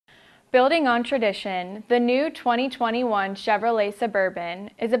Building on tradition, the new 2021 Chevrolet Suburban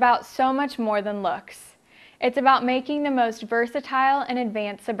is about so much more than looks. It's about making the most versatile and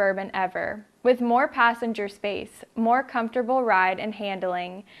advanced Suburban ever, with more passenger space, more comfortable ride and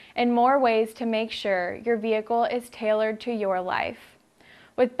handling, and more ways to make sure your vehicle is tailored to your life.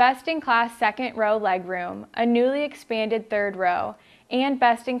 With best-in-class second-row legroom, a newly expanded third row, and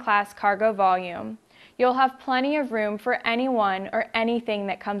best-in-class cargo volume, you'll have plenty of room for anyone or anything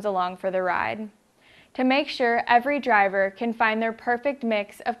that comes along for the ride. To make sure every driver can find their perfect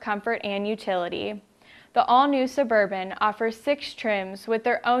mix of comfort and utility, the all-new Suburban offers 6 trims with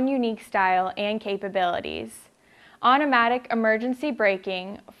their own unique style and capabilities. Automatic emergency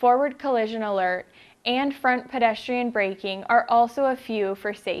braking, forward collision alert, and front pedestrian braking are also a few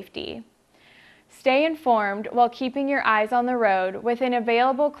for safety. Stay informed while keeping your eyes on the road with an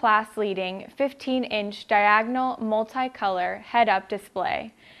available class-leading 15-inch diagonal multicolor head-up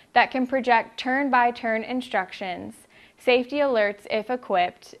display that can project turn-by-turn instructions, safety alerts if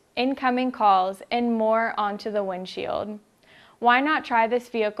equipped, incoming calls, and more onto the windshield. Why not try this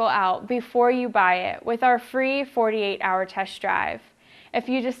vehicle out before you buy it with our free 48-hour test drive? If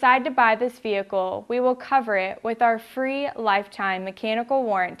you decide to buy this vehicle, we will cover it with our free lifetime mechanical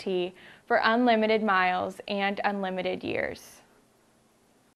warranty for unlimited miles and unlimited years.